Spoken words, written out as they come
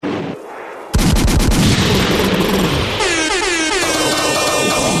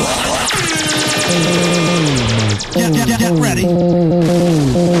Get ready. Oh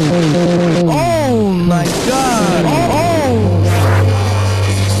my God.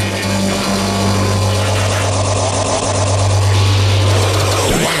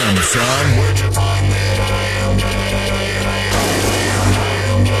 Damn, son. Where'd you find me?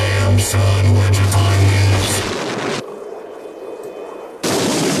 Damn, son. Where'd you find me?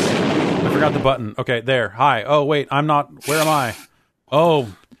 I forgot the button. Okay, there. Hi. Oh, wait. I'm not. Where am I? Oh,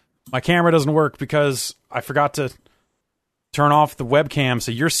 my camera doesn't work because I forgot to turn off the webcam.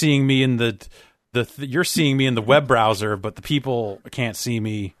 So you're seeing me in you're seeing me in the web browser, but the people can't see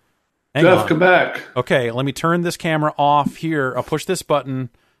me. Hang Jeff, on. come back. Okay, let me turn this camera off here. I'll push this button,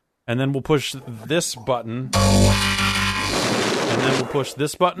 and then we'll push this button, and then we'll push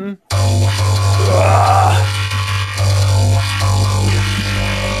this button.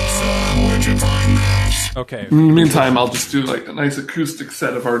 Okay. In the meantime, I'll just do like a nice acoustic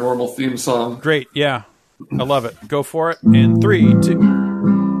set of our normal theme song. Great, yeah. I love it. Go for it. In 3, 2...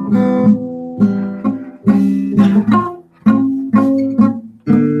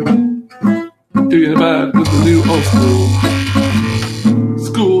 Doing it back with the new old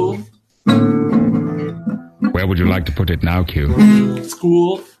school. Where would you like to put it now, Q?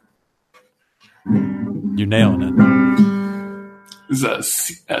 School You're nailing it. is a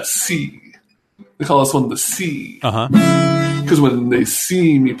C. They call us one of the C. Uh-huh. Because when they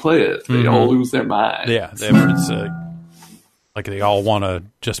see me play it, they all lose their mind. Yeah, it's like they all want to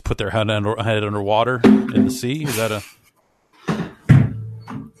just put their head underwater in the sea. Is that a...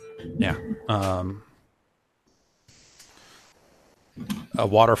 Yeah. A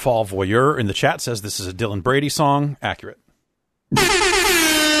waterfall voyeur in the chat says this is a Dylan Brady song. Accurate.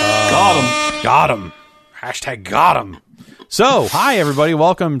 Got him. Hashtag got him. So, hi everybody.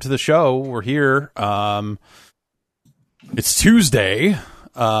 Welcome to the show. We're here. It's Tuesday,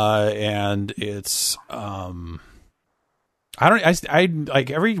 and it's I like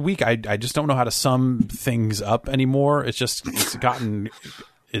every week. I just don't know how to sum things up anymore. It's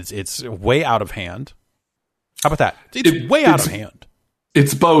way out of hand. How about that? It's way out of hand.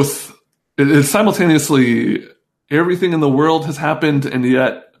 It's both. It's simultaneously everything in the world has happened, and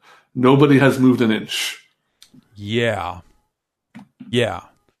yet nobody has moved an inch. Yeah.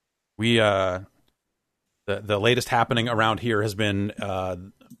 We the latest happening around here has been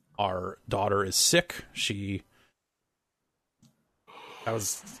our daughter is sick.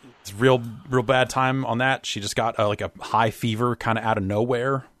 It's real bad time on that. She just got like a high fever kind of out of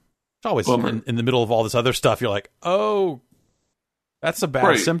nowhere. It's always in the middle of all this other stuff. You're like, oh, that's a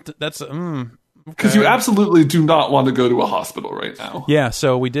bad symptom. That's because you absolutely do not want to go to a hospital right now. Yeah,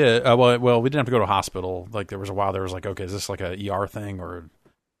 so we did. Well, we didn't have to go to a hospital. Like there was a while there was like, okay, is this like a ER thing or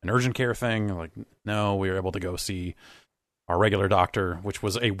an urgent care thing? Like, no, we were able to go see our regular doctor, which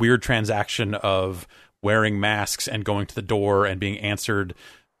was a weird transaction of wearing masks and going to the door and being answered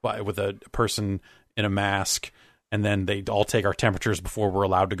with a person in a mask, and then they all take our temperatures before we're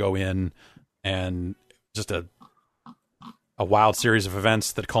allowed to go in, and just a wild series of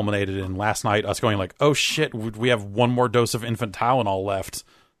events that culminated in last night us going like, oh shit, we have one more dose of infant Tylenol left.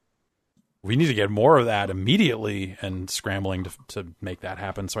 We need to get more of that immediately, and scrambling to make that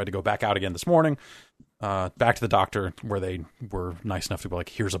happen. So I had to go back out again this morning, back to the doctor, where they were nice enough to be like,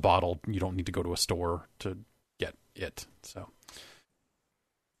 here's a bottle. You don't need to go to a store to get it. So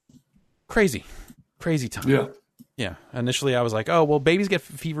crazy time. Yeah. Initially I was like, oh, well, babies get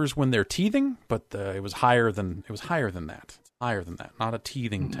fevers when they're teething, but it was higher than that. It's higher than that, not a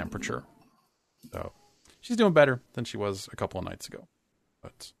teething temperature. So she's doing better than she was a couple of nights ago,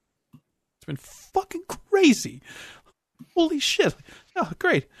 but it's been fucking crazy. Holy shit. Oh,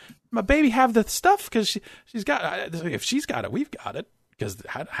 great. My baby have the stuff because she's got, if she's got it, we've got it. Because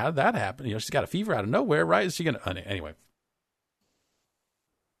how did that happen? She's got a fever out of nowhere, right? Is she going to, anyway.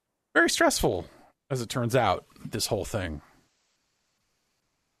 Very stressful, as it turns out, this whole thing.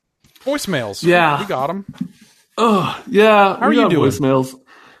 Voicemails. Yeah. We got them. Oh, yeah. How are you doing? Voicemails.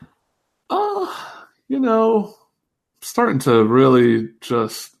 Starting to really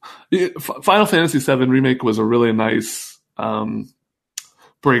just... Final Fantasy VII Remake was a really nice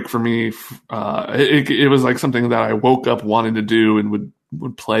break for me. It was like something that I woke up wanting to do and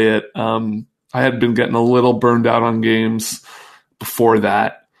would play it. I had been getting a little burned out on games before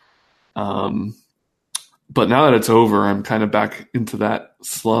that. But now that it's over, I'm kind of back into that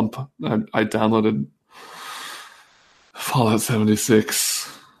slump. I downloaded Fallout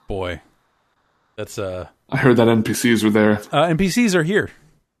 76. Boy. That's I heard that NPCs were there. NPCs are here.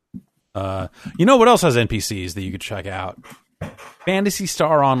 You know what else has NPCs that you could check out? Phantasy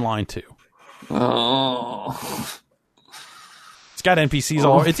Star Online 2. Oh. It's got NPCs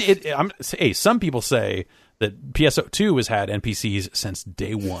all. Hey, some people say that PSO2 has had NPCs since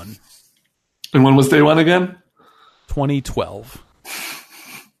day one. And when was day one again? 2012.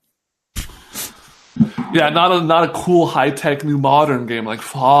 Yeah, not a cool high tech new modern game like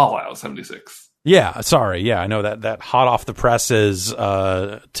Fallout 76. Yeah, sorry. Yeah, I know that hot off the presses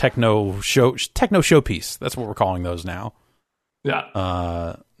techno showpiece. That's what we're calling those now.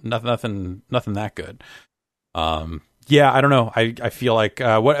 Yeah. Nothing that good. Yeah, I don't know. I feel like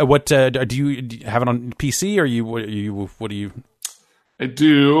what do you have it on PC or what do you? I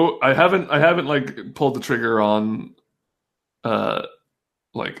do. I haven't like pulled the trigger on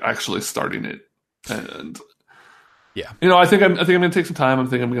like actually starting it. And yeah, I think I'm gonna take some time.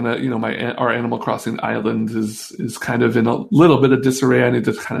 I'm gonna our Animal Crossing island is kind of in a little bit of disarray. I need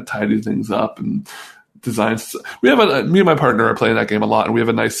to kind of tidy things up and design. We have me and my partner are playing that game a lot, and we have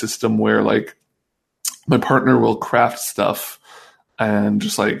a nice system where like my partner will craft stuff and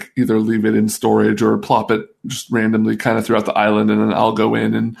just like either leave it in storage or plop it just randomly kind of throughout the island, and then I'll go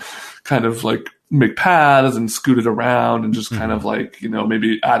in and kind of like make paths and scoot it around and just kind of like,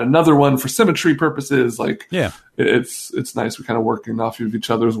 maybe add another one for symmetry purposes. Like, yeah, it's nice. We're kind of working off of each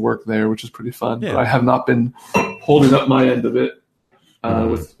other's work there, which is pretty fun. Yeah. But I have not been holding up my end of it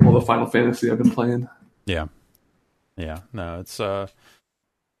with all the Final Fantasy I've been playing. Yeah. Yeah. No, it's Final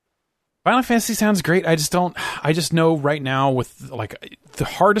Fantasy sounds great. I just know right now with like the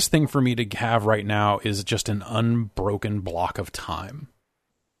hardest thing for me to have right now is just an unbroken block of time.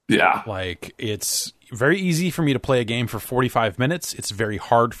 Yeah. Like, it's very easy for me to play a game for 45 minutes. It's very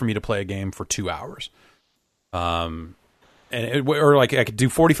hard for me to play a game for 2 hours. Or like I could do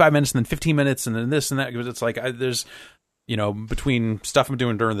 45 minutes and then 15 minutes and then this and that. It's like there's, between stuff I'm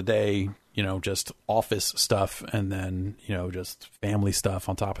doing during the day, just office stuff and then, just family stuff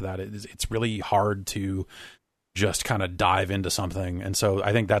on top of that. It's really hard to just kind of dive into something. And so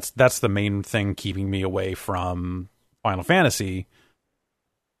I think that's the main thing keeping me away from Final Fantasy.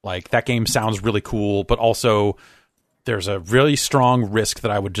 Like, that game sounds really cool, but also there's a really strong risk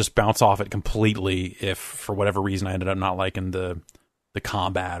that I would just bounce off it completely if, for whatever reason, I ended up not liking the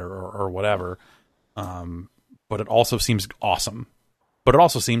combat or whatever. But it also seems awesome. But it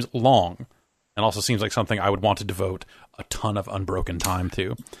also seems long. And also seems like something I would want to devote a ton of unbroken time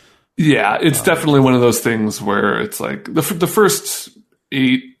to. Yeah, it's definitely one of those things where it's like the first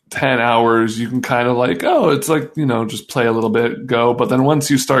 8-10 hours you can kind of like, it's like, just play a little bit, go. But then once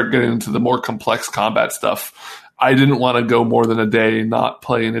you start getting into the more complex combat stuff, I didn't want to go more than a day not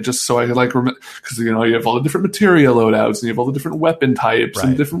playing it, just so I could like because you have all the different material loadouts and you have all the different weapon types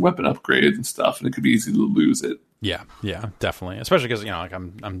and different weapon upgrades and stuff, and it could be easy to lose it. Yeah, definitely, especially because like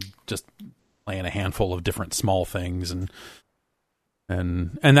I'm just playing a handful of different small things and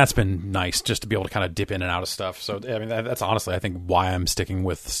that's been nice just to be able to kind of dip in and out of stuff. So I mean, that's honestly, I think, why I'm sticking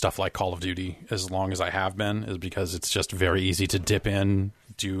with stuff like Call of Duty as long as I have been, is because it's just very easy to dip in,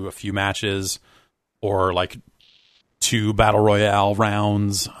 do a few matches, or like 2 battle royale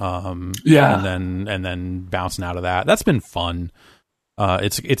rounds, and then bouncing out of that. That's been fun.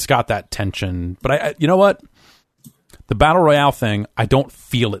 It's got that tension, but I you know what? The battle royale thing, I don't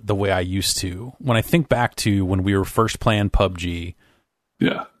feel it the way I used to. When I think back to when we were first playing PUBG.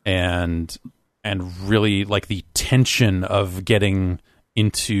 Yeah. And really like the tension of getting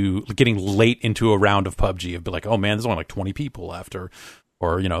late into a round of PUBG, of be like, oh man, there's only like 20 people left, or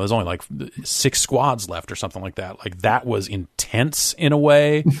there's only like 6 squads left or something like that. Like, that was intense in a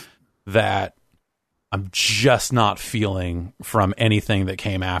way that I'm just not feeling from anything that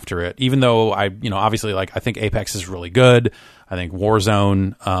came after it. Even though obviously, like, I think Apex is really good. I think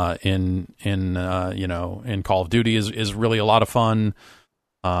Warzone in Call of Duty is really a lot of fun.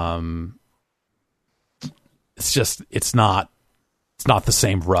 It's not the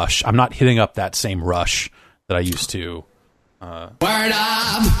same rush. I'm not hitting up that same rush that I used to. Word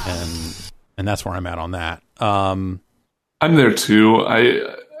up! And that's where I'm at on that. I'm there too.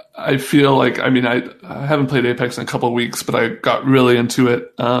 I feel like, I haven't played Apex in a couple of weeks, but I got really into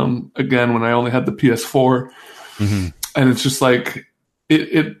it again when I only had the PS4. Mm-hmm. And it's just like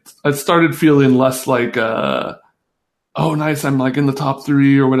it started feeling less like oh nice, I'm like in the top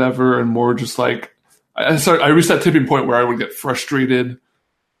 3 or whatever, and more just like I reached that tipping point where I would get frustrated,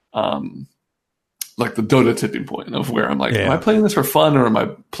 like the Dota tipping point of where I'm like, am I playing this for fun, or am I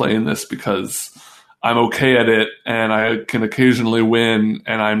playing this because I'm okay at it and I can occasionally win,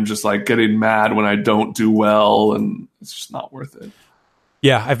 and I'm just like getting mad when I don't do well, and it's just not worth it.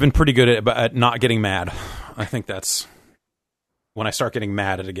 Yeah, I've been pretty good at not getting mad. I think that's when I start getting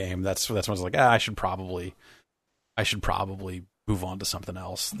mad at a game. That's when I was like, I should probably move on to something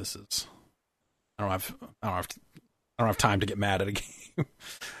else. I don't have time to get mad at a game.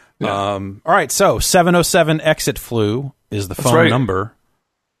 All right, so 707 exit flu is the phone number.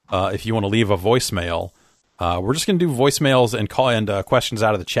 If you want to leave a voicemail, we're just going to do voicemails and call and questions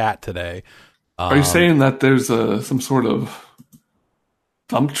out of the chat today. Are you saying that there's some sort of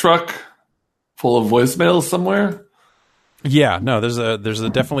dump truck full of voicemails somewhere? Yeah, no, there's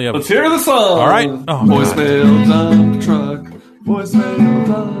definitely a. Let's hear the song. All right, voicemail dump truck. Voicemail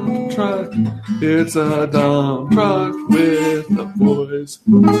dump truck. It's a dump truck with a voice.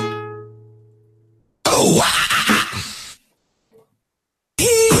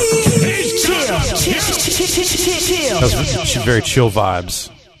 That's very chill vibes.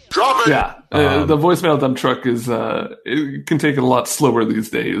 Drop it! Yeah, the voicemail dump truck is it can take it a lot slower these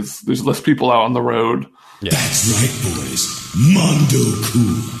days. There's less people out on the road. Yeah. That's right, boys. Mondo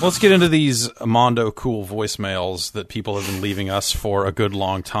Cool. Let's get into these Mondo Cool voicemails that people have been leaving us for a good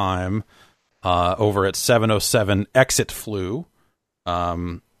long time over at 707 Exit Flu.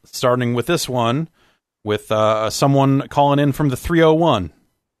 Starting with this one with someone calling in from the 301.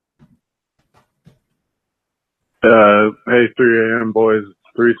 Hey, 3 a.m. boys. It's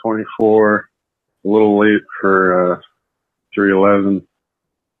 3:24. A little late for 3:11.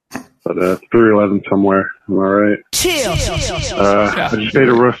 But 3:11 somewhere. Am I right? Chill. I just ate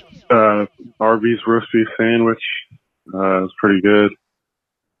a Arby's roast beef sandwich. It was pretty good.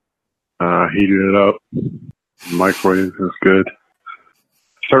 Heated it up. Microwave was good.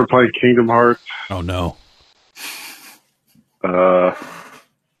 Started playing Kingdom Hearts. Oh, no.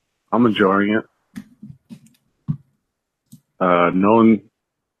 I'm enjoying it. Knowing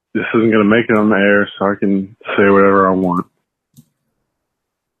this isn't going to make it on the air, so I can say whatever I want.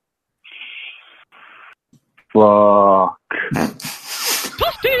 Fuck.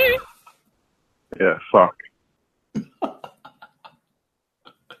 Yeah, fuck.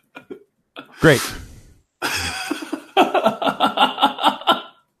 Great.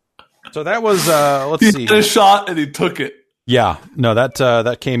 So that was let's see. He had a shot and he took it. Yeah, no,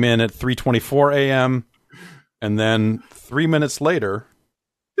 that came in at 3:24 a.m. and then 3 minutes later.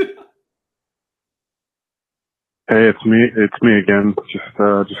 Hey, it's me again.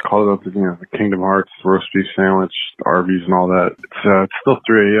 Just called it up to the Kingdom Hearts roast beef sandwich, the Arby's, and all that. It's still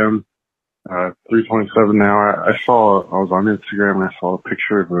 3 a.m. 3:27 now. I was on Instagram and I saw a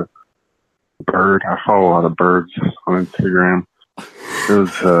picture of a bird. I follow a lot of birds on Instagram. It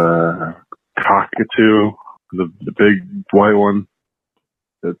was cockatoo, the big white one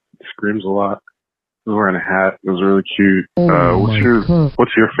that screams a lot. He was wearing a hat. It was really cute.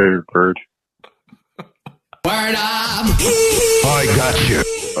 What's your favorite bird? Word up! I got you.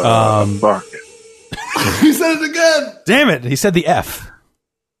 Fuck. He said it again. Damn it! He said the F.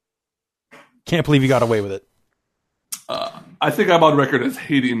 Can't believe you got away with it. I think I'm on record as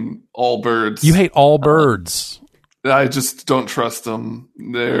hating all birds. You hate all birds. I just don't trust them.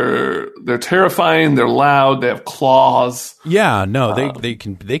 They're terrifying. They're loud. They have claws. Yeah, no, they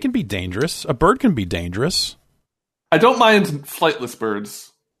can be dangerous. A bird can be dangerous. I don't mind flightless birds.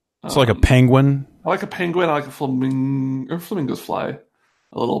 It's like a penguin. I like a penguin. I like a flamingo. Or flamingos fly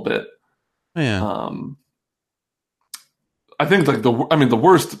a little bit. Yeah. I think like the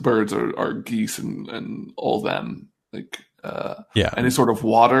worst birds are geese and all them. Like any sort of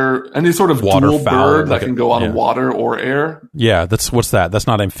water dual bird that can go on water or air. Yeah, what's that? That's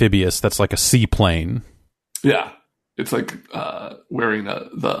not amphibious. That's like a seaplane. Yeah, it's like wearing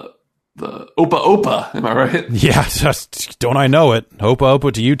the Opa Opa. Am I right? Yeah, just don't I know it? Opa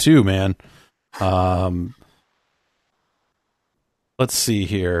Opa to you too, man. Let's see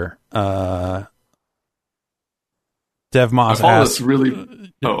here. Dev Moss I follow asks, this really.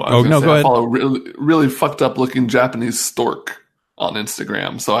 go ahead. I follow really fucked up looking Japanese stork on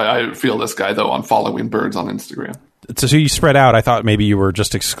Instagram. So I feel this guy though on following birds on Instagram. So you spread out. I thought maybe you were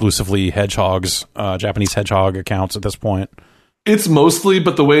just exclusively hedgehogs, Japanese hedgehog accounts at this point. It's mostly,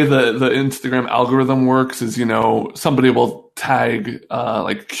 but the way the Instagram algorithm works is, somebody will tag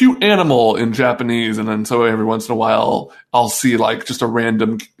like cute animal in Japanese, and then so every once in a while I'll see like just a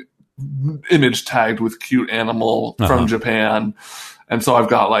random image tagged with cute animal from Japan. And so I've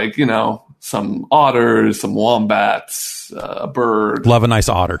got like, some otters, some wombats, a bird. Love a nice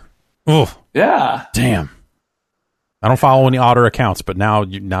otter. Oh, yeah. Damn. I don't follow any otter accounts, but now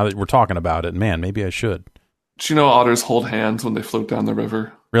that we're talking about it, man, maybe I should. Do you know otters hold hands when they float down the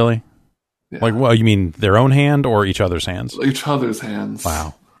river? Really? Yeah. Like, well, you mean their own hand or each other's hands? Each other's hands.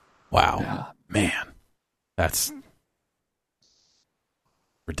 Wow. Yeah. Man. That's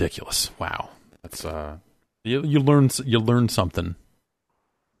ridiculous. Wow. That's you learn something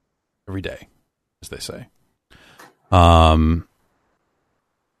every day, as they say.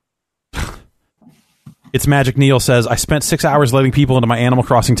 It's Magic Neil says, I spent 6 hours letting people into my Animal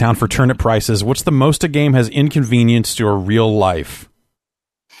Crossing town for turnip prices. What's the most a game has inconvenienced your real life?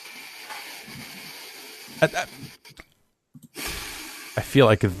 I feel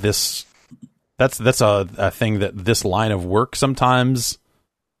like that's a thing that this line of work sometimes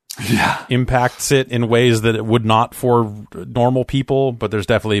impacts it in ways that it would not for normal people. But there's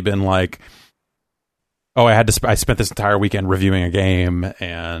definitely been like, oh, I spent this entire weekend reviewing a game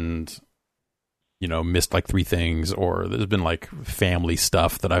and, you know, missed like 3 things, or there's been like family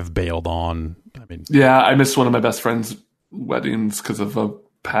stuff that I've bailed on. I mean, yeah, I missed one of my best friend's weddings because of a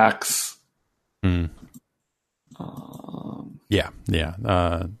PAX.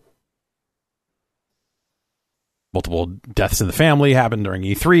 Multiple deaths in the family happened during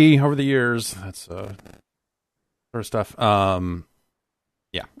E3 over the years. That's sort of stuff. Perps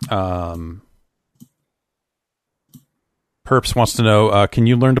wants to know, can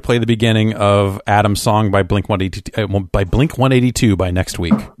you learn to play the beginning of Adam's song by Blink-182 by next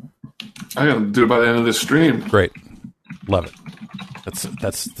week? I gotta do it by the end of this stream. Great. Love it.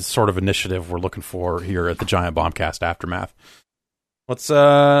 That's the sort of initiative we're looking for here at the Giant Bombcast Aftermath. Let's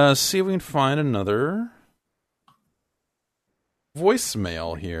see if we can find another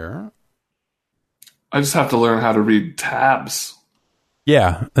voicemail here. I just have to learn how to read tabs.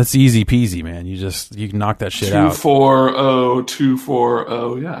 Yeah, that's easy peasy, man. You can knock that shit out.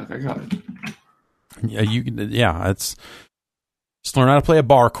 240. Yeah, I got it. Yeah, it's just learn how to play a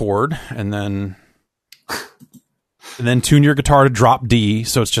bar chord and then tune your guitar to drop D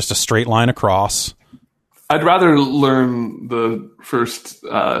so it's just a straight line across. I'd rather learn the first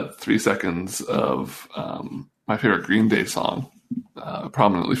 3 seconds of my favorite Green Day song,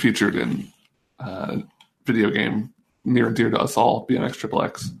 prominently featured in video game near and dear to us all, BMX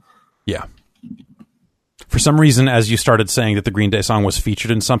XXX. Yeah. For some reason, as you started saying that the Green Day song was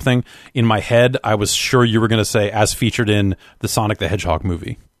featured in something, in my head, I was sure you were going to say as featured in the Sonic the Hedgehog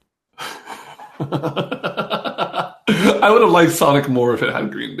movie. I would have liked Sonic more if it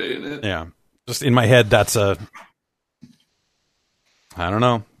had Green Day in it. Yeah. Just in my head, I don't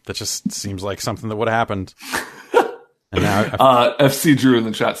know. That just seems like something that would have happened. And now FC Drew in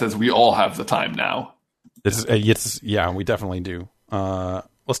the chat says, we all have the time now. Yeah, we definitely do.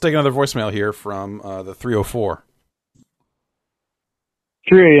 Let's take another voicemail here from the 304.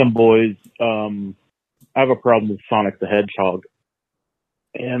 3 a.m. boys. I have a problem with Sonic the Hedgehog.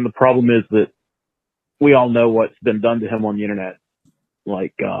 And the problem is that we all know what's been done to him on the internet.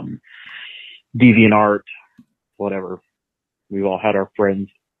 Like DeviantArt, whatever. We've all had our friends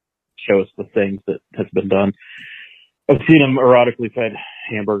show us the things that has been done. I've seen him erotically fed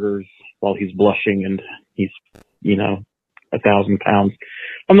hamburgers while he's blushing and he's, 1,000 pounds.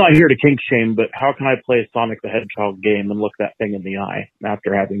 I'm not here to kink shame, but how can I play a Sonic the Hedgehog game and look that thing in the eye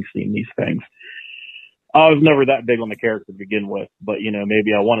after having seen these things? I was never that big on the character to begin with, but,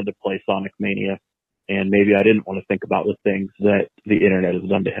 maybe I wanted to play Sonic Mania, and maybe I didn't want to think about the things that the internet has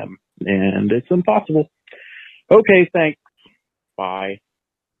done to him, and it's impossible. Okay, thanks. Bye.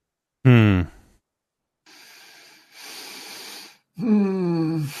 I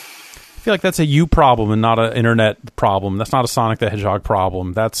feel like that's a you problem and not an internet problem. That's not a Sonic the Hedgehog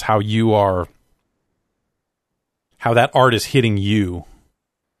problem. That's how you are, how that art is hitting you.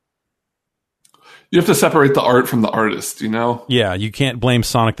 You have to separate the art from the artist, Yeah, you can't blame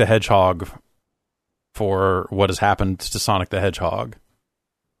Sonic the Hedgehog for what has happened to Sonic the Hedgehog.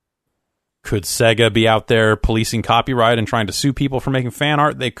 Could Sega be out there policing copyright and trying to sue people for making fan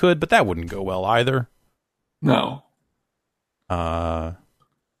art? They could, but that wouldn't go well either. No. I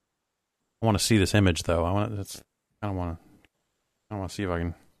want to see this image though. I want to see if I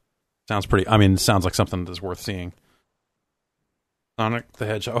can. Sounds pretty. I mean, it sounds like something that's worth seeing. Sonic the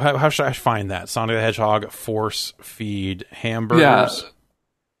Hedgehog. How should I find that? Sonic the Hedgehog force feed hamburgers.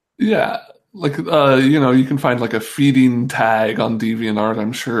 Yeah. Like you can find like a feeding tag on DeviantArt,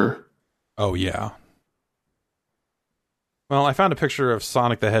 I'm sure. Oh yeah. Well, I found a picture of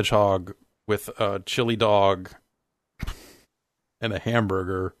Sonic the Hedgehog with a chili dog and a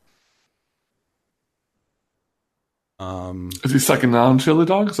hamburger. Is he sucking on chili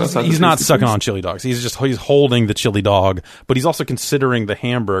dogs? He's not sucking on chili dogs. He's holding the chili dog, but he's also considering the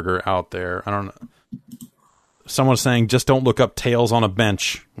hamburger out there. I don't know. Someone's saying, just don't look up tails on a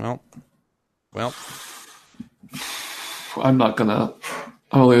bench. Well. I'm not gonna.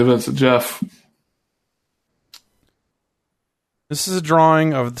 I'll leave it to Jeff. This is a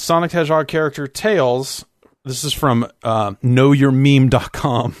drawing of the Sonic Hedgehog character Tails. This is from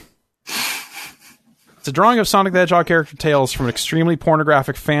knowyourmeme.com. It's a drawing of Sonic the Hedgehog character Tails from an extremely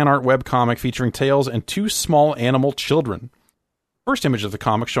pornographic fan art webcomic featuring Tails and 2 small animal children. First image of the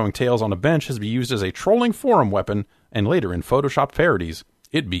comic showing Tails on a bench has been used as a trolling forum weapon, and later in Photoshopped parodies.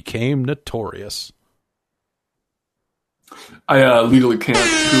 It became notorious. I legally can't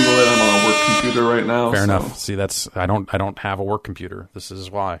Google it. I'm on a work computer right now. Fair enough. See, I don't have a work computer. This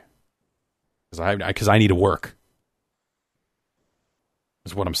is why. Because I need to work.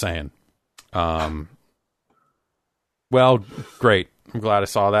 Is what I'm saying. Well, great. I'm glad I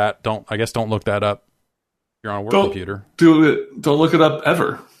saw that. Don't look that up. You're on a work computer. Don't look it up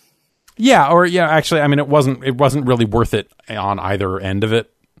ever. Actually, I mean, it wasn't really worth it on either end of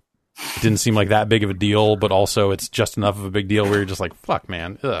it. It didn't seem like that big of a deal, but also it's just enough of a big deal where you're just like, fuck,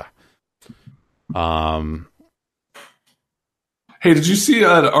 man. Ugh. Hey, did you see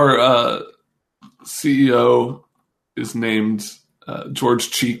our CEO is named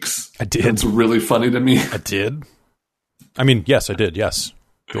George Cheeks? I did. It's really funny to me. I did. I mean, yes, I did. Yes.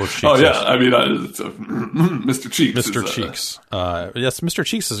 George Cheeks. Oh, yeah. I mean, Mr. Cheeks. Mr. Cheeks. Yes, Mr.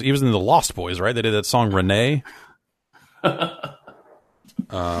 Cheeks, he was in the Lost Boys, right? They did that song, Renee.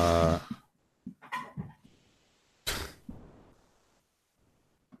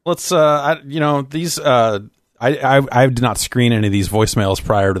 Let's, I did not screen any of these voicemails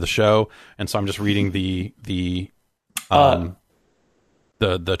prior to the show, and so I'm just reading the translation.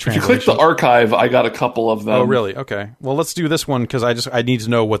 If you click the archive, I got a couple of them. Oh, really? Okay. Well, let's do this one because I need to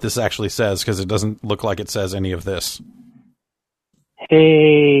know what this actually says because it doesn't look like it says any of this.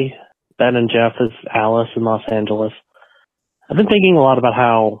 Hey, Ben and Jeff, it's Alice in Los Angeles. I've been thinking a lot about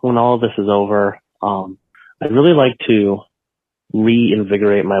how when all of this is over, I'd really like to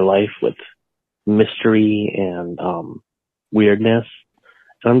reinvigorate my life with mystery and weirdness.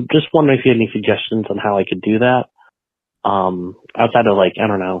 And I'm just wondering if you had any suggestions on how I could do that. Outside of I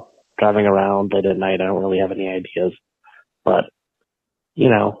don't know, driving around late at night, I don't really have any ideas. But,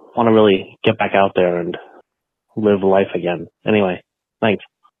 want to really get back out there and live life again. Anyway, thanks.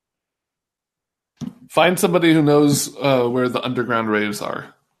 Find somebody who knows where the underground raves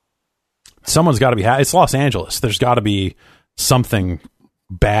are. Someone's got to be. It's Los Angeles. There's got to be something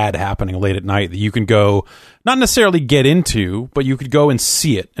bad happening late at night that you can go, not necessarily get into, but you could go and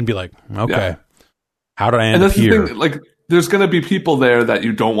see it and be like, okay, how did I end up here? The thing, there's going to be people there that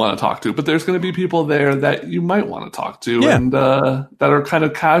you don't want to talk to, but there's going to be people there that you might want to talk to and that are kind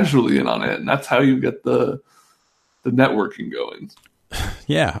of casually in on it. And that's how you get the networking going.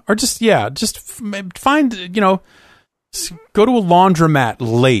 Yeah. Or just find, go to a laundromat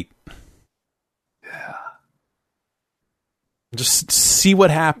late. Yeah. Just see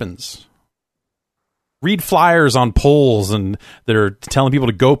what happens. Read flyers on poles and that are telling people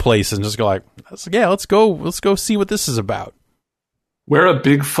to go places and just go let's go see what this is about. Wear a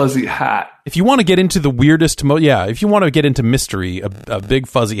big fuzzy hat. If you want to get into the weirdest, if you want to get into mystery, a big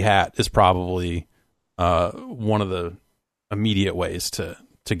fuzzy hat is probably one of the immediate ways to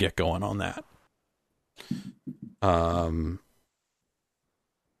get going on that. I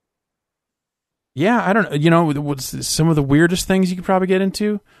don't know. What's some of the weirdest things you could probably get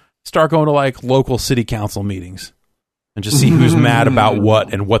into? Start going to local city council meetings and just see who's mad about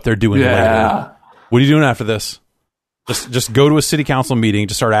what and what they're doing later. What are you doing after this? Just go to a city council meeting,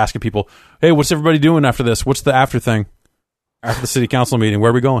 just start asking people, hey, what's everybody doing after this? What's the after thing? After the city council meeting, where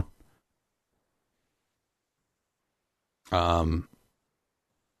are we going? I don't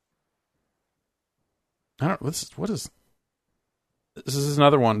know. This is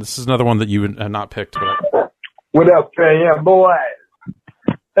another one. This is another one that you had not picked. But What up, fam, boys?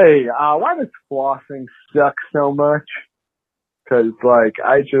 Hey, why does flossing suck so much? Because,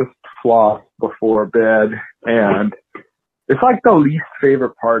 I just floss before bed, and it's, the least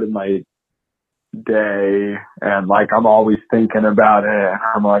favorite part of my day, and, I'm always thinking about it, and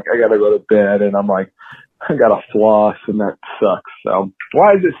I'm I gotta go to bed, and I'm I gotta floss, and that sucks. So,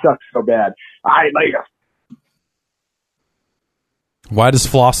 why does it suck so bad? Why does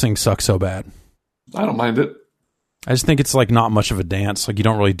flossing suck so bad? I don't mind it. I just think it's not much of a dance. You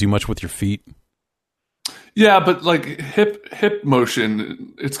don't really do much with your feet. Yeah, but hip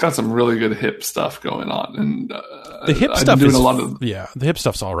motion, it's got some really good hip stuff going on, and the hip stuff is the hip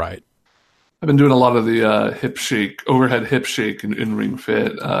stuff's all right. I've been doing a lot of the overhead hip shake in Ring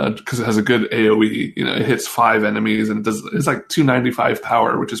Fit because it has a good AOE. It hits 5 enemies and it's 295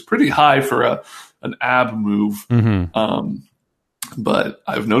 power, which is pretty high for an ab move. Mm-hmm. But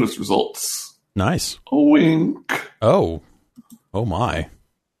I've noticed results. Nice. A wink. Oh my.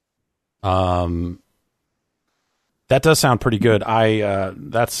 That does sound pretty good.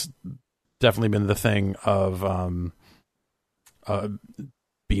 That's definitely been the thing of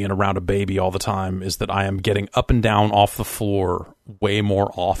being around a baby all the time is that I am getting up and down off the floor way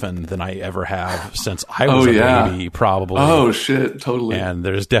more often than I ever have since I was a baby, probably. Oh, shit, totally. And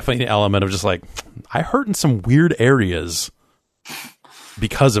there's definitely an element of just like, I hurt in some weird areas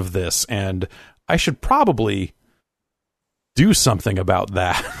because of this, and I should probably do something about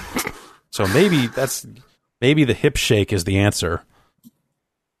that. So maybe the hip shake is the answer.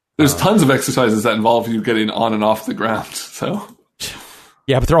 There's tons of exercises that involve you getting on and off the ground, so...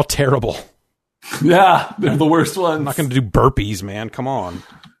 Yeah, but they're all terrible. Yeah, they're the worst ones. I'm not going to do burpees, man. Come on.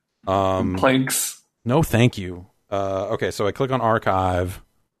 Planks. No, thank you. Okay, so I click on archive,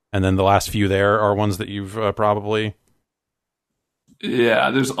 and then the last few there are ones that you've probably...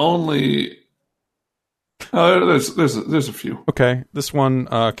 Yeah, there's only... there's a few. Okay, this one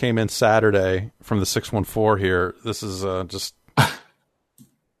came in Saturday from the 614 here. This is just...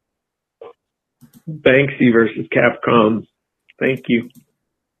 Banksy versus Capcom. Thank you.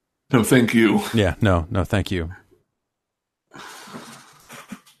 No, thank you. Yeah, no, thank you.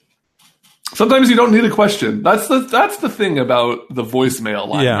 Sometimes you don't need a question. That's the thing about the voicemail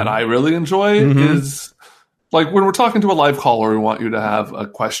line that I really enjoy is like when we're talking to a live caller, we want you to have a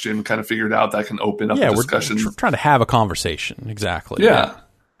question kind of figured out that can open up a discussion. We're trying to have a conversation. Exactly. Yeah.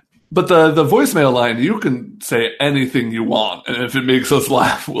 But the voicemail line, you can say anything you want, and if it makes us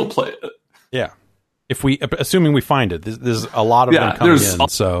laugh, we'll play it. Yeah. Assuming we find it, there's a lot of them coming in.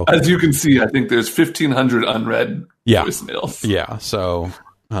 So as you can see, I think there's 1,500 unread voicemails. Yeah. So,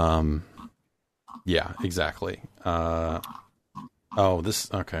 yeah, exactly. Okay.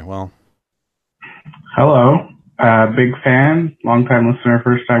 Well. Hello. Big fan, long time listener,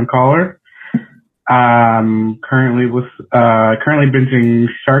 first time caller. Currently binging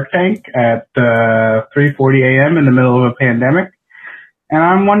Shark Tank at 3:40 a.m. in the middle of a pandemic. And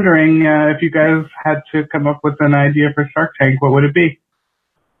I'm wondering if you guys had to come up with an idea for Shark Tank, what would it be?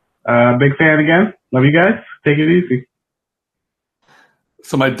 Big fan again. Love you guys. Take it easy.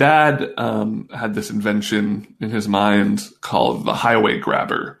 So my dad had this invention in his mind called the highway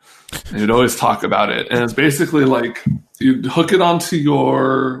grabber. And he'd always talk about it. And it's basically like you'd hook it onto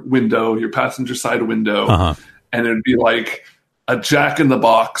your window, your passenger side window, and it'd be like a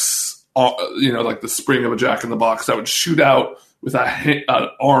jack-in-the-box, like the spring of a jack-in-the-box that would shoot out with an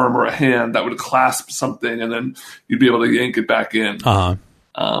arm or a hand that would clasp something, and then you'd be able to yank it back in.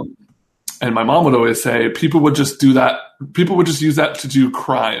 And my mom would always say people would just do that. People would just use that to do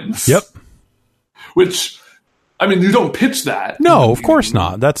crimes. Yep. Which, I mean, you don't pitch that. No, of course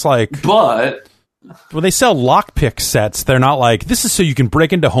not. That's like... But... When they sell lockpick sets, they're not like, this is so you can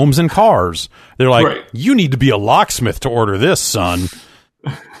break into homes and cars. They're like, you need to be a locksmith to order this, son.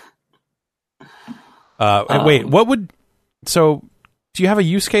 Wait, what would... So, do you have a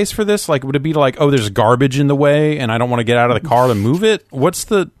use case for this? Like, would it be like, oh, there's garbage in the way, and I don't want to get out of the car to move it? What That's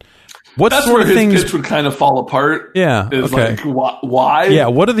sort where of his things pitch would kind of fall apart? Yeah, is okay. like, why? Yeah,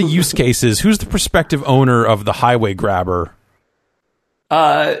 what are the use cases? Who's the prospective owner of the highway grabber?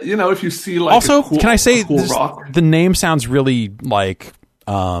 If you see like also, can I say cool rock. The name sounds really like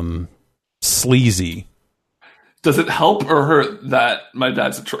sleazy. Does it help or hurt that my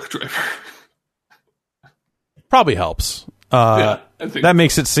dad's a truck driver? Probably helps. I think that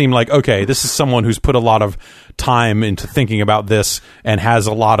makes it seem like, okay, this is someone who's put a lot of time into thinking about this and has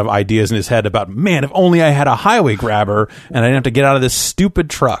a lot of ideas in his head about, man, if only I had a highway grabber and I didn't have to get out of this stupid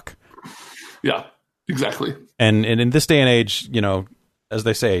truck. Yeah, exactly. And in this day and age, as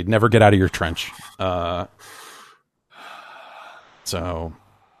they say, never get out of your trench. So,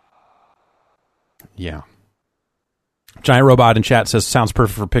 yeah. Giant Robot in chat says, sounds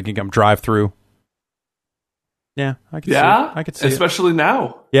perfect for picking up drive-through. Yeah, I could see it. I could see especially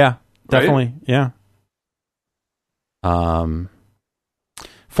now. Yeah, definitely. Right? Yeah.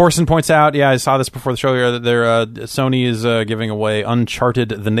 Forsen points out, I saw this before the show here, that Sony is giving away Uncharted,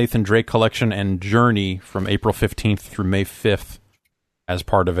 the Nathan Drake Collection, and Journey from April 15th through May 5th as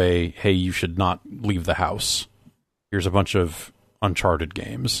part of hey, you should not leave the house. Here's a bunch of Uncharted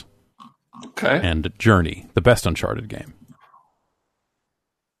games. Okay. And Journey, the best Uncharted game.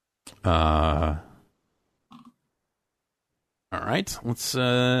 All right, let's,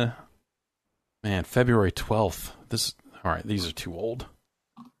 February 12th. All right, these are too old.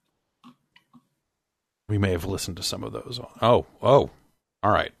 We may have listened to some of those. Oh, all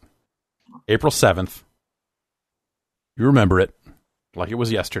right. April 7th. You remember it like it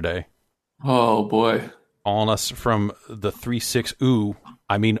was yesterday. Oh, boy. Calling us from the 36 O.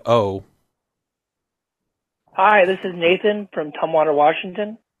 Hi, this is Nathan from Tumwater,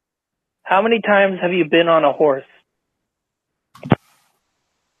 Washington. How many times have you been on a horse?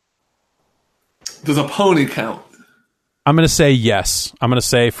 Does a pony count? I'm going to say yes. I'm going to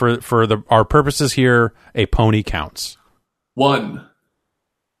say for our purposes here, a pony counts. One.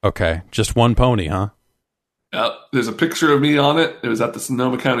 Okay, just one pony, huh? Yep. There's a picture of me on it. It was at the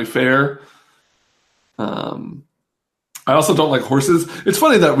Sonoma County Fair. I also don't like horses. It's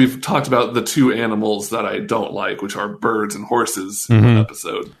funny that we've talked about the two animals that I don't like, which are birds and horses in one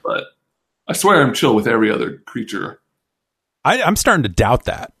episode. But I swear I'm chill with every other creature. I'm starting to doubt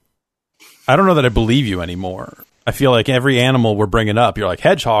that. I don't know that I believe you anymore. I feel like every animal we're bringing up, you're like,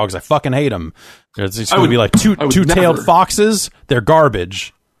 hedgehogs, I fucking hate them. It's going to be like two-tailed foxes, they're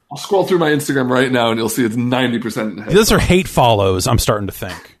garbage. I'll scroll through my Instagram right now and you'll see it's 90% hedgehogs. Those are hate follows, I'm starting to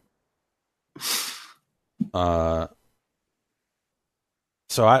think.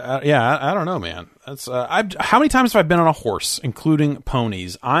 So I don't know, man. That's how many times have I been on a horse, including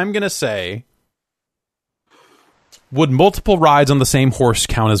ponies? I'm gonna say, would multiple rides on the same horse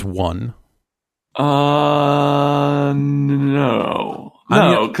count as one? No,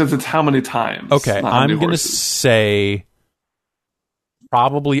 because it's how many times. Okay, I'm gonna say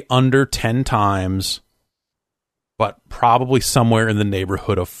probably under 10 times, but probably somewhere in the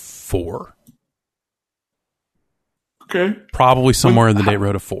neighborhood of 4. Okay. Probably somewhere in the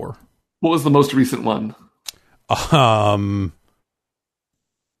neighborhood of 4. What was the most recent one? I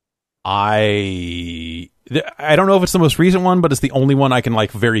don't know if it's the most recent one, but it's the only one I can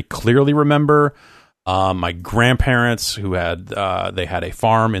like very clearly remember. My grandparents, who had they had a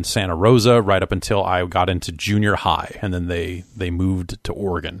farm in Santa Rosa right up until I got into junior high, and then they moved to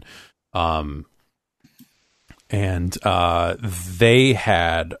Oregon. And they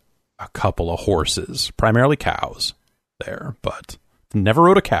had a couple of horses, primarily cows there, but never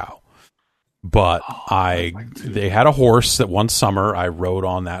rode a cow. But they had a horse that one summer I rode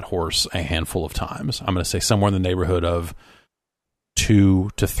on that horse a handful of times. I'm going to say somewhere in the neighborhood of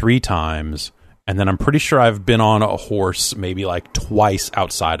 2 to 3 times. And then I'm pretty sure I've been on a horse maybe like twice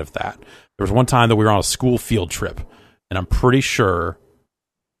outside of that. There was one time that we were on a school field trip, and I'm pretty sure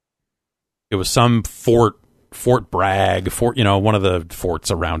it was some Fort Bragg, one of the forts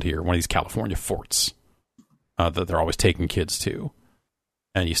around here, one of these California forts that they're always taking kids to.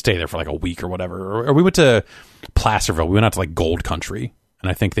 And you stay there for like a week or whatever. Or we went to Placerville. We went out to like Gold Country, and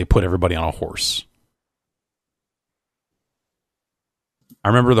I think they put everybody on a horse. I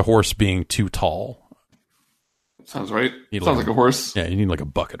remember the horse being too tall. Sounds right. Sounds like a horse. Yeah, you need like a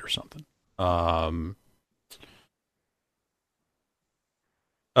bucket or something.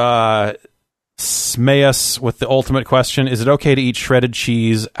 Smayus with the ultimate question: is it okay to eat shredded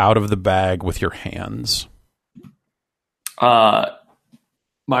cheese out of the bag with your hands?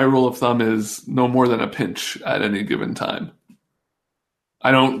 My rule of thumb is no more than a pinch at any given time.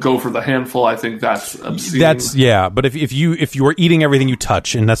 I don't go for the handful. I think that's obscene. But if you are eating everything you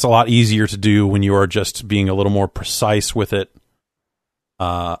touch, and that's a lot easier to do when you are just being a little more precise with it.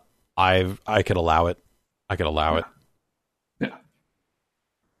 I could allow it. Yeah.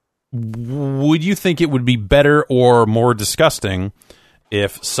 Would you think it would be better or more disgusting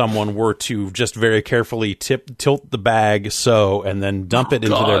if someone were to just very carefully tilt the bag and then dump it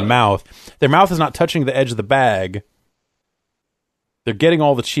into their mouth? Their mouth is not touching the edge of the bag. They're getting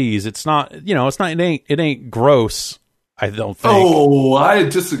all the cheese. It's not, it ain't gross, I don't think. Oh, I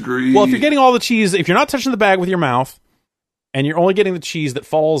disagree. Well, if you're getting all the cheese, if you're not touching the bag with your mouth, and you're only getting the cheese that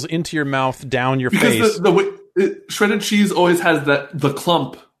falls into your mouth down your face. Because shredded cheese always has the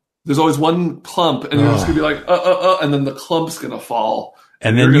clump. There's always one clump, and you're just going to be like, and then the clump's going to fall.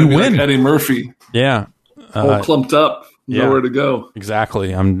 And then you win. Like Eddie Murphy. Yeah. All clumped up. Nowhere to go.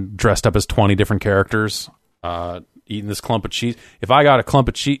 Exactly. I'm dressed up as 20 different characters. Eating this clump of cheese. If I got a clump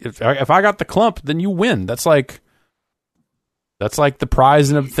of cheese, if I got the clump, then you win. That's like the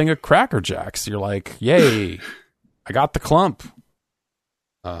prize in a thing of Cracker Jacks. You're like, yay, I got the clump.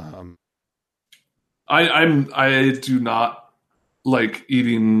 I do not like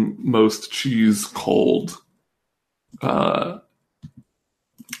eating most cheese cold. I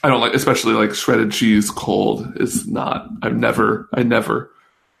don't like, especially like shredded cheese cold is not. I never.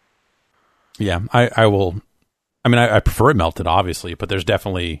 Yeah, I will. I mean, I prefer it melted, obviously, but there's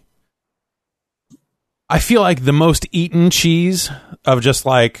definitely... I feel like the most eaten cheese of just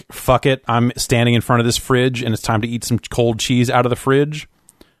like, fuck it, I'm standing in front of this fridge and it's time to eat some cold cheese out of the fridge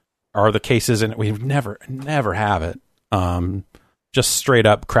are the cases, and we never have it. Just straight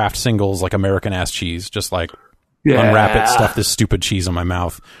up Kraft Singles, like American-ass cheese, just like unwrap it, stuff this stupid cheese in my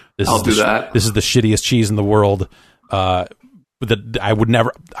mouth. I'll do that. This is the shittiest cheese in the world. That I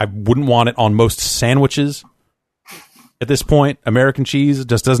wouldn't want it on most sandwiches. At this point, American cheese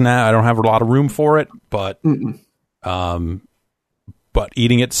just doesn't have, I don't have a lot of room for it, but but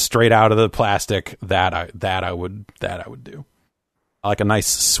eating it straight out of the plastic, that I would do. I like a nice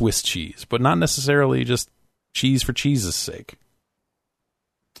Swiss cheese, but not necessarily just cheese for cheese's sake.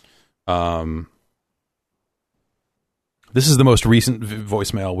 This is the most recent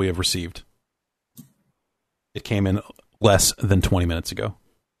voicemail we have received. It came in less than 20 minutes ago.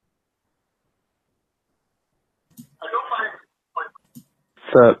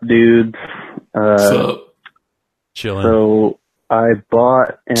 What's up, dudes? What's up? Chilling. So I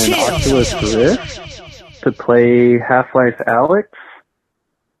bought an Oculus Rift to play Half-Life Alyx.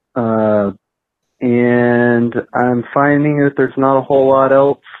 And I'm finding that there's not a whole lot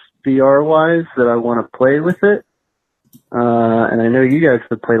else VR-wise that I want to play with it. And I know you guys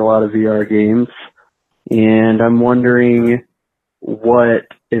have played a lot of VR games. And I'm wondering what,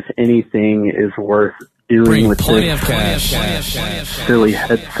 if anything, is worth doing with this silly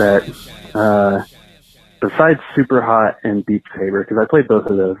headset. Besides Super Hot and Beat Saber, because I played both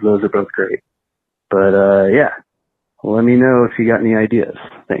of those. Those are both great. But, yeah. Let me know if you got any ideas.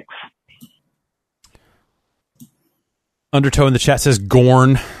 Thanks. Undertow in the chat says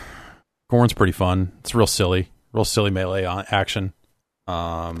Gorn. Gorn's pretty fun. It's real silly melee action.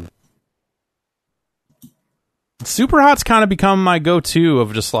 Super Hot's kind of become my go-to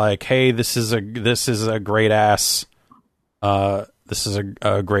of just like, hey, this is a great ass VR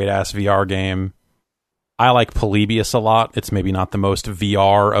game. I like Polybius a lot. It's maybe not the most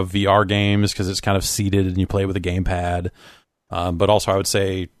VR of VR games because it's kind of seated and you play with a gamepad. But also I would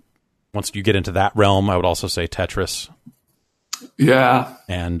say once you get into that realm, I would also say Tetris. Yeah.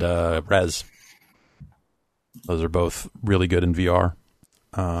 And Rez. Those are both really good in VR.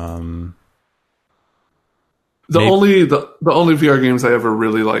 The only VR games I ever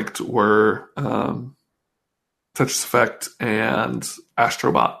really liked were Tetris Effect and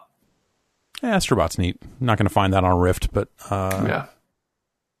Astrobot. Yeah, Astrobot's neat. I'm not going to find that on Rift, but yeah.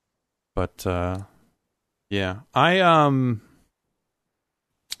 But yeah, I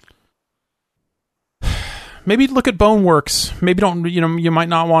maybe look at Boneworks. Maybe don't, you might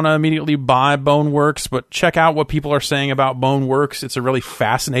not want to immediately buy Boneworks, but check out what people are saying about Boneworks. It's a really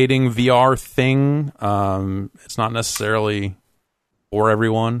fascinating VR thing. It's not necessarily for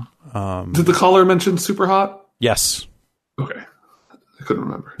everyone. Did the caller mention Super Hot? Yes. Okay. I couldn't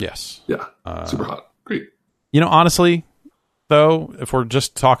remember. Yes. Yeah. Super Hot. Great. Honestly, though, if we're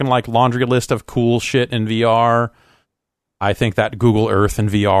just talking like laundry list of cool shit in VR, I think that Google Earth in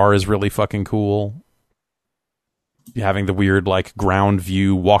VR is really fucking cool. Having the weird like ground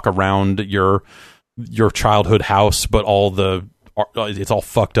view, walk around your childhood house, but it's all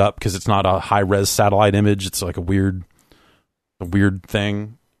fucked up because it's not a high res satellite image. It's like a weird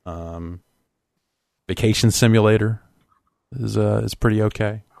thing. Vacation Simulator is pretty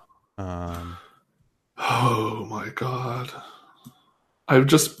okay. Oh my god!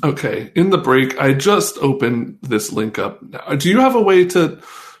 In the break, I just opened this link up. Now, do you have a way to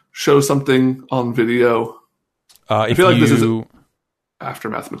show something on video? I feel like this is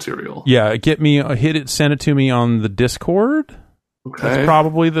aftermath material. Yeah, send it to me on the Discord. Okay. That's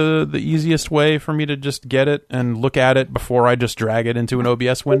probably the easiest way for me to just get it and look at it before I just drag it into an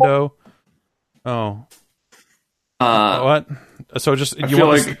OBS window. Oh. What? So just you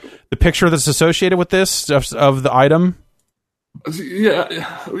want like the picture that's associated with this of the item? Yeah.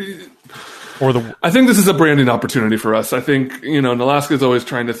 I think this is a branding opportunity for us. I think, Nalaska is always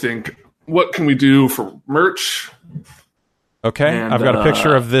trying to think, what can we do for merch? Okay, and I've got a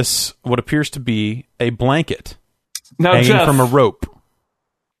picture of this, what appears to be a blanket hanging Jeff, from a rope.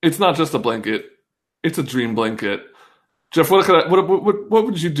 It's not just a blanket; it's a dream blanket. Jeff, what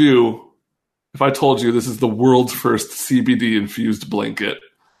would you do if I told you this is the world's first CBD infused blanket?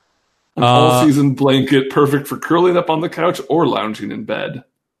 An all-season blanket, perfect for curling up on the couch or lounging in bed.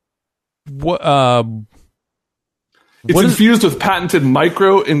 What? It's infused with patented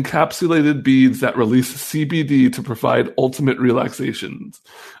micro-encapsulated beads that release CBD to provide ultimate relaxation.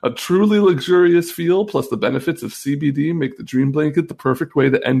 A truly luxurious feel plus the benefits of CBD make the dream blanket the perfect way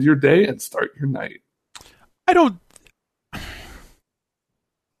to end your day and start your night. I don't...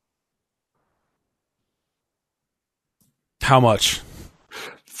 How much?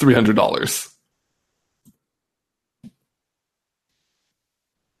 $300.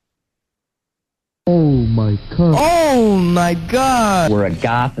 Oh my god. Oh my god. We're a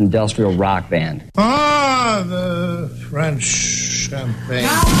goth industrial rock band. Ah, the French champagne.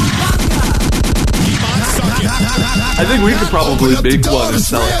 I think we could probably make one and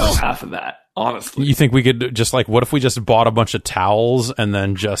sell it for half of that, honestly. You think we could just like, what if we just bought a bunch of towels and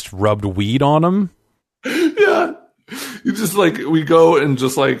then just rubbed weed on them? Yeah. You just like, we go and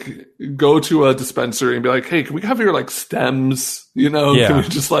just like go to a dispensary and be like, hey, can we have your like stems? You know, Yeah. can we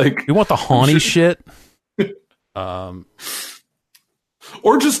just like, You want the honey shit?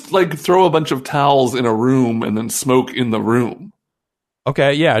 or just like throw a bunch of towels in a room and then smoke in the room.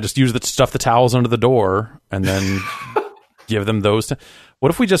 Okay, yeah, just use stuff the towels under the door and then give them those. What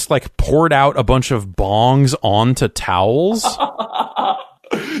if we just like poured out a bunch of bongs onto towels?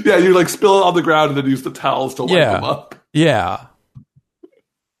 Yeah, you like spill it on the ground and then use the towels to wipe them up. Yeah.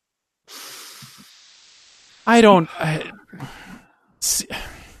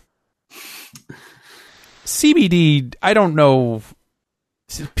 CBD, I don't know.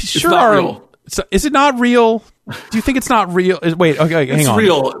 It's not real. Is it not real? Do you think it's not real? Wait, okay, hang on. It's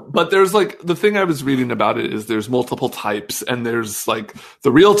real, but there's like, the thing I was reading about it is there's multiple types, and there's like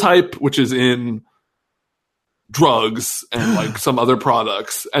the real type, which is in drugs and like some other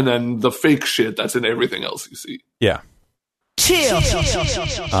products, and then the fake shit that's in everything else you see. Yeah. Chill.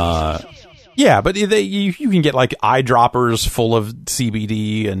 Yeah, but you can get like eyedroppers full of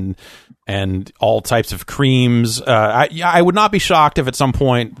CBD and all types of creams. I would not be shocked if at some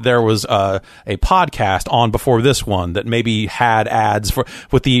point there was a podcast on before this one that maybe had ads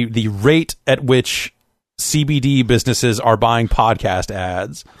with the rate at which CBD businesses are buying podcast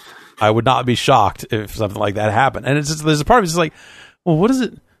ads. I would not be shocked if something like that happened. And it's just, there's a part of it's like, well, what does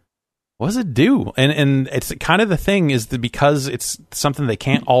it do? And it's kind of the thing is that because it's something they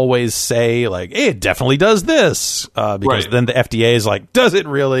can't always say like, hey, it definitely does this, because then the FDA is like, does it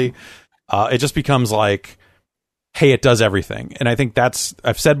really? It just becomes like, hey, it does everything. And I think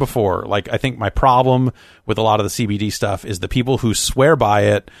I've said before, like, I think my problem with a lot of the CBD stuff is the people who swear by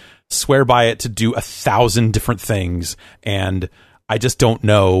it to do 1,000 different things. And I just don't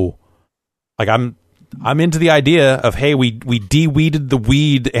know. Like, I'm into the idea of, hey, we de-weeded the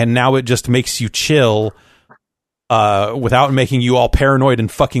weed and now it just makes you chill without making you all paranoid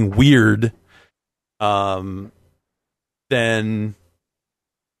and fucking weird. Then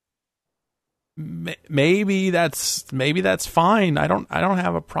maybe that's fine. I don't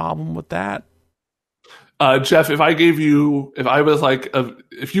have a problem with that. Jeff, if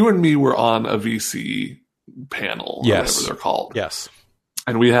you and me were on a VC panel, or whatever they're called, yes,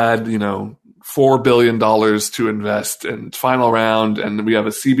 and we had, $4 billion to invest in final round, and we have a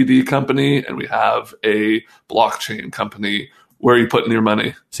CBD company and we have a blockchain company, where are you putting your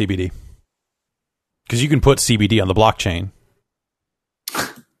money? CBD. Because you can put CBD on the blockchain.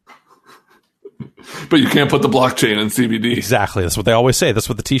 But you can't put the blockchain in CBD. Exactly. That's what they always say. That's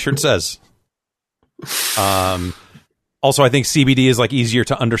what the t-shirt says. Also, I think CBD is like easier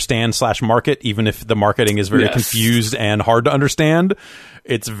to understand / market, even if the marketing is very confused and hard to understand.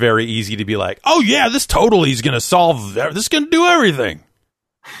 It's very easy to be like, oh yeah, this totally is going to solve, this is going to do everything.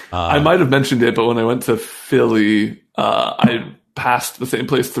 I might have mentioned it, but when I went to Philly, I passed the same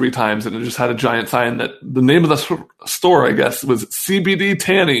place 3 times and it just had a giant sign that the name of the store, I guess, was CBD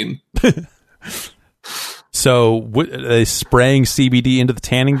Tanning. So are they spraying CBD into the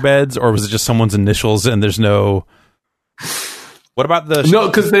tanning beds, or was it just someone's initials and there's no... What about the... No,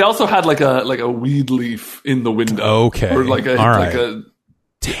 because they also had like a weed leaf in the window. Okay. Or like a... All right. Like a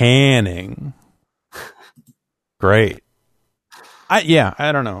tanning. Great.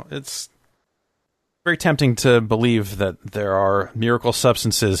 I don't know. It's very tempting to believe that there are miracle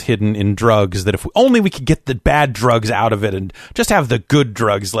substances hidden in drugs that if we could get the bad drugs out of it and just have the good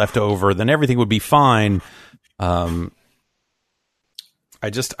drugs left over, then everything would be fine. I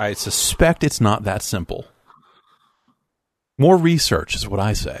suspect it's not that simple. More research is what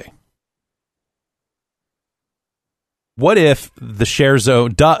I say. What if the Share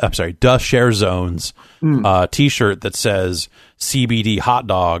Zone, Share Zones t-shirt that says CBD hot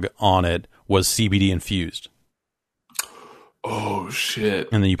dog on it was CBD infused? Oh shit.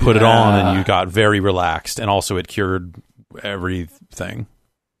 And then you put it on and you got very relaxed, and also it cured everything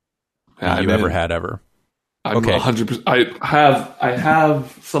you ever had ever. I'm okay. 100%. I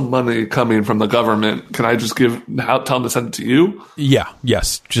have some money coming from the government. Can I just tell them to send it to you? Yeah.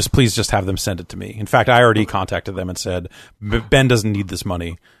 Yes. Please have them send it to me. In fact, I already contacted them and said, Ben doesn't need this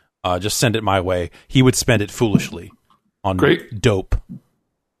money. Just send it my way. He would spend it foolishly on dope.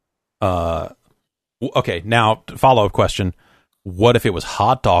 Okay. Now, follow-up question. What if it was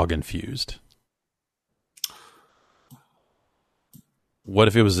hot dog infused? What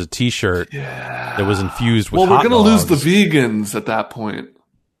if it was a t-shirt that was infused with hot dogs? Well, we're going to lose the vegans at that point.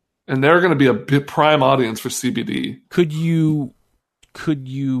 And they're going to be a prime audience for CBD. Could you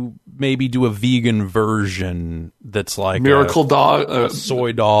maybe do a vegan version that's like Miracle Dog,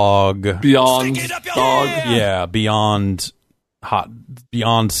 soy dog, Beyond Dog? Yeah, Beyond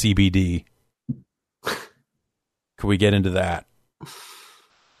CBD. Could we get into that?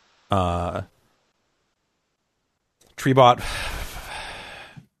 Treebot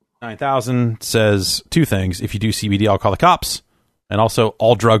 9000 says two things. If you do CBD, I'll call the cops. And also,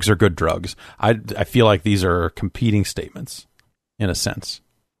 all drugs are good drugs. I feel like these are competing statements, in a sense.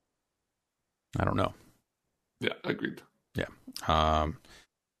 I don't know. Yeah, agreed. Yeah.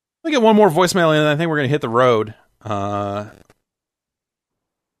 We'll get one more voicemail in, and I think we're going to hit the road.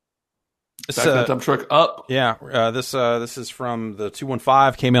 Back that dump truck up. Yeah. This is from the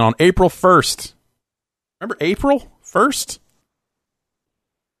 215. Came in on April 1st. Remember April 1st?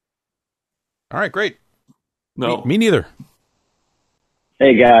 All right, great. No. Me neither.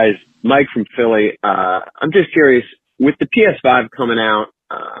 Hey guys, Mike from Philly. I'm just curious, with the PS5 coming out,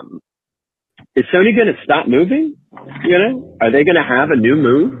 is Sony going to stop moving? You know, are they going to have a new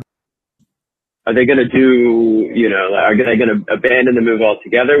move? Are they going to do, you know, are they going to abandon the move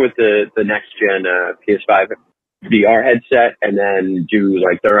altogether with the next gen PS5 VR headset and then do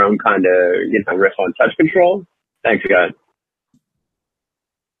like their own kind of, you know, riff on touch control? Thanks, guys.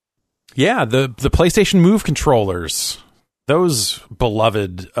 Yeah, the PlayStation Move controllers, those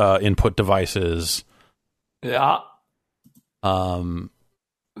beloved input devices. Yeah. I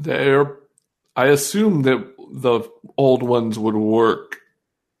assume that the old ones would work,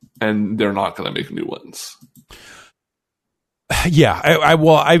 and they're not going to make new ones. Yeah, I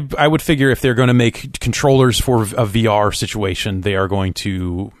would figure if they're going to make controllers for a VR situation, they are going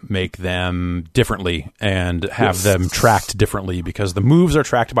to make them differently and have them tracked differently, because the moves are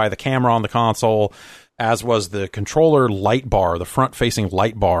tracked by the camera on the console, as was the controller light bar. The front-facing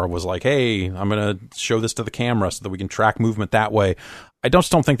light bar was like, hey, I'm going to show this to the camera so that we can track movement that way. I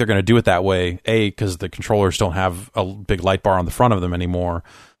just don't think they're going to do it that way, A, because the controllers don't have a big light bar on the front of them anymore,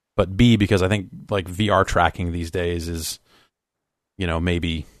 but B, because I think like VR tracking these days is, you know,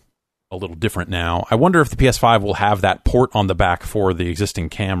 maybe a little different now. I wonder if the PS5 will have that port on the back for the existing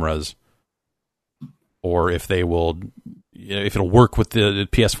cameras, or if they will, if it'll work with the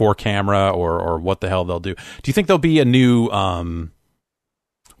PS4 camera, or what the hell they'll do. Do you think there'll be a new,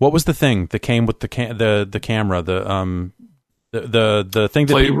 what was the thing that came with the camera, the thing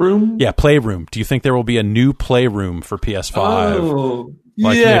that Playroom? Playroom. Do you think there will be a new Playroom for PS5? Oh,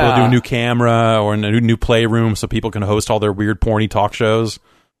 like yeah. maybe they'll do a new camera or a new Playroom so people can host all their weird porny talk shows?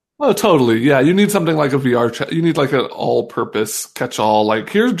 Oh, totally. Yeah, you need something like a VR. You need like an all-purpose catch-all. Like,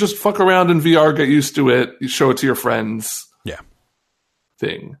 here, just fuck around in VR, get used to it. You show it to your friends. Yeah.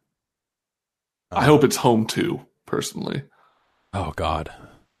 Thing. I hope it's home too, personally. Oh God.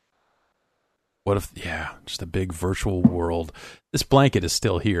 What if? Yeah, just a big virtual world. This blanket is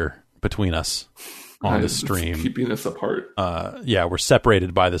still here between us on the stream, keeping us apart. Yeah, we're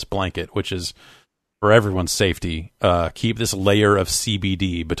separated by this blanket, which is for everyone's safety. Keep this layer of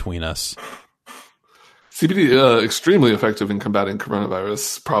CBD between us. CBD extremely effective in combating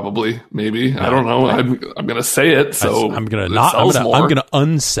coronavirus. Probably, maybe. I don't know. I'm going to say it. So I'm going to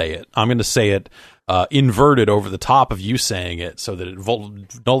unsay it. I'm going to say it inverted over the top of you saying it, so that it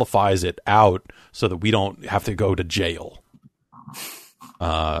nullifies it out, so that we don't have to go to jail.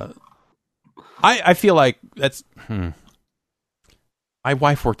 I feel like that's. My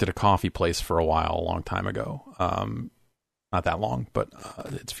wife worked at a coffee place for a while, a long time ago. Not that long, but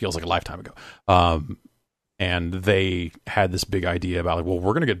it feels like a lifetime ago. And they had this big idea about, like, well,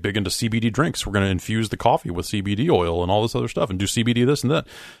 we're going to get big into CBD drinks. We're going to infuse the coffee with CBD oil and all this other stuff and do CBD this and that.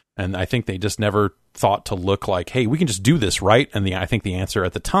 And I think they just never thought to look like, hey, we can just do this, right? And I think the answer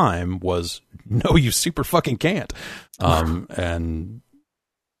at the time was, no, you super fucking can't. And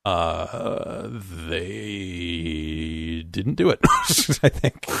they didn't do it. I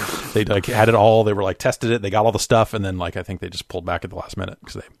think they like had it all. They were like tested it. They got all the stuff, and then like I think they just pulled back at the last minute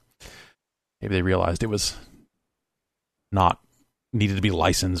because maybe they realized it was not needed to be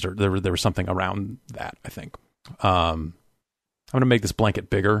licensed, or there was something around that. I think. I'm gonna make this blanket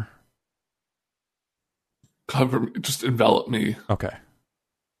bigger. Cover me, just envelop me. Okay.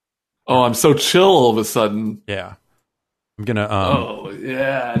 Oh, I'm so chill all of a sudden. Yeah. I'm gonna. Oh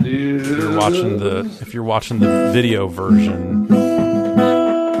yeah, dude. If you're watching the video version,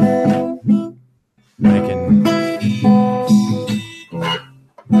 I can.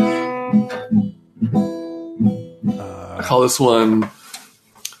 I call this one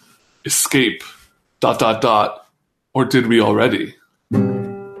 "Escape." ... Or did we already?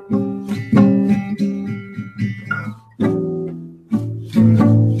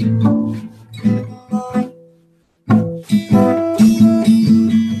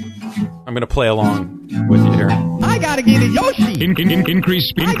 I'm going to play along with you here. I gotta get a Yoshi. Increase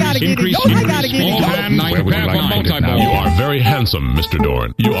speed. All hands prepare for multi-ball. You are very handsome, Mr.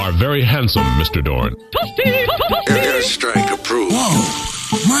 Dorn. You are very handsome, Mr. Dorn. Airstrike approved. Whoa.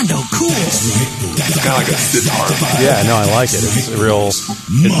 Mondo, cool. It's got like a sitar. Yeah, no, I like it. It's real.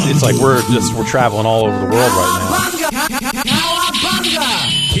 It's like we're traveling all over the world right now.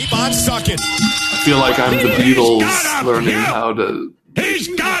 Keep on sucking. I feel like I'm the Beatles learning how to. He's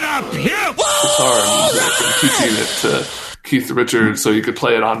got a hip. Guitar music and teaching it to Keith Richards so you could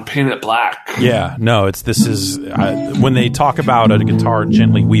play it on Paint It Black. Yeah, no, this is when they talk about a guitar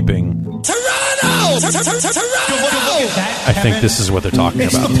gently weeping. Toronto! I think this is what they're talking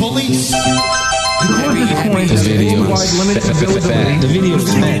about. The police. Because this coin has worldwide limited availability, the video is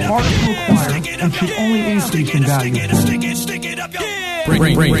hard to acquire and should only increase in value.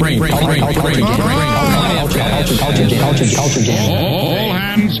 Culture Jam. All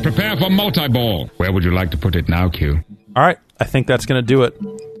hands prepare for multi-ball. Where would you like to put it now, Q? All right, I think that's going to do it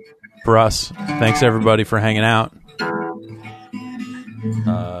for us. Thanks everybody for hanging out.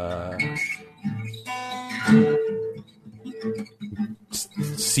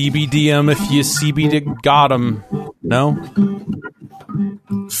 CBDM if you CBD got 'em. No?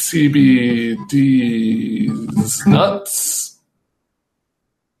 CBD's nuts.